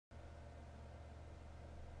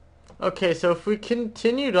Okay, so if we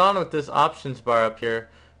continued on with this options bar up here,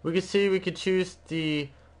 we could see we could choose the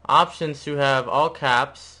options to have all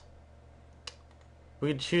caps. We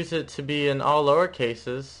could choose it to be in all lower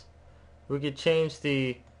cases. We could change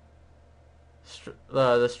the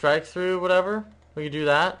strike through, whatever. We could do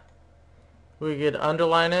that. We could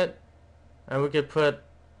underline it, and we could put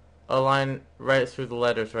a line right through the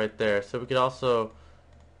letters right there. So we could also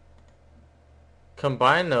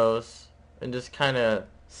combine those and just kind of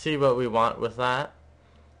see what we want with that.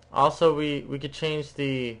 Also, we could change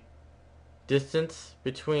the distance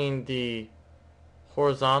between the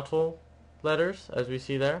horizontal letters, as we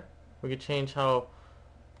see there. We could change how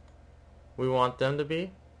we want them to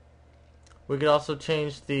be. We could also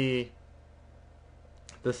change the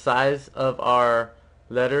size of our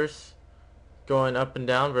letters going up and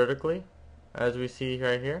down vertically, as we see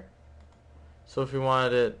right here. So if we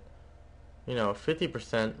wanted it,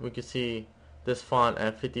 50%, we could see this font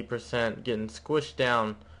at 50% getting squished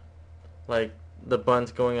down like the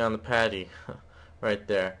buns going on the patty right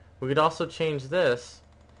there. We could also change this,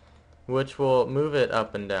 which will move it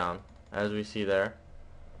up and down, as we see there.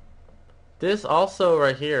 This also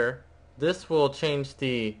right here, this will change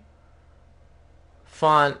the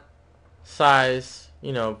font size,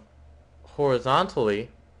 horizontally.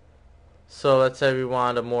 So let's say we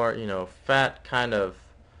want a more, fat kind of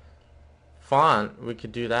font, we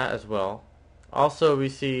could do that as well. Also, we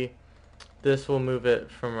see this will move it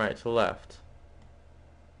from right to left.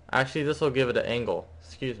 Actually, this will give it an angle.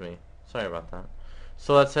 Excuse me. Sorry about that.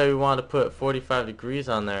 So let's say we want to put 45 degrees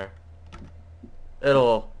on there.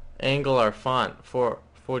 It'll angle our font for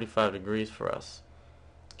 45 degrees for us.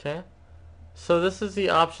 Okay? So this is the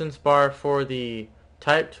options bar for the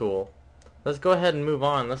type tool. Let's go ahead and move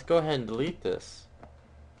on. Let's go ahead and delete this.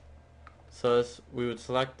 So we would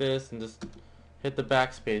select this and just hit the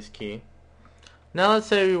backspace key. Now let's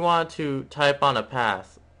say we want to type on a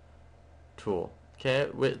path tool. Okay,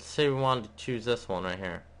 let's say we wanted to choose this one right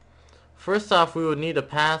here. First off, we would need a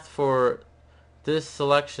path for this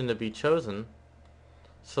selection to be chosen.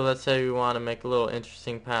 So let's say we want to make a little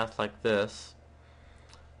interesting path like this.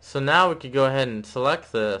 So now we could go ahead and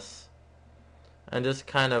select this, and just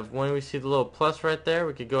kind of, when we see the little plus right there,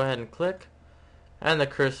 we could go ahead and click, and the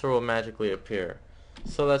cursor will magically appear.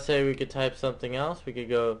 So let's say we could type something else. We could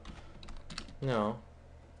go,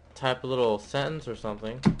 type a little sentence or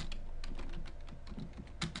something.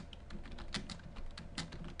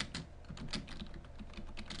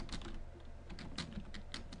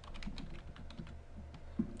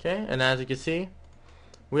 Okay, and as you can see,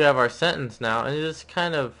 we have our sentence now, and it is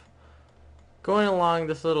kind of going along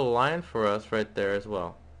this little line for us right there as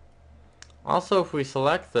well. Also, if we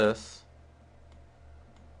select this,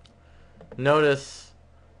 notice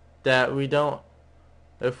that we don't,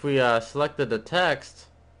 if we selected the text,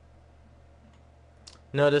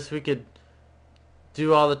 notice we could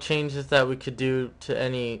do all the changes that we could do to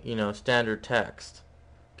any, standard text.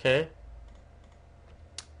 Okay?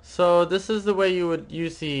 So this is the way you would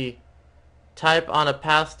use the type on a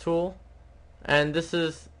path tool, and this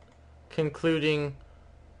is concluding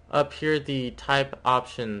up here the type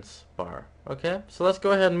options bar. Okay, so let's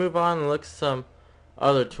go ahead and move on and look at some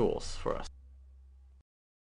other tools for us.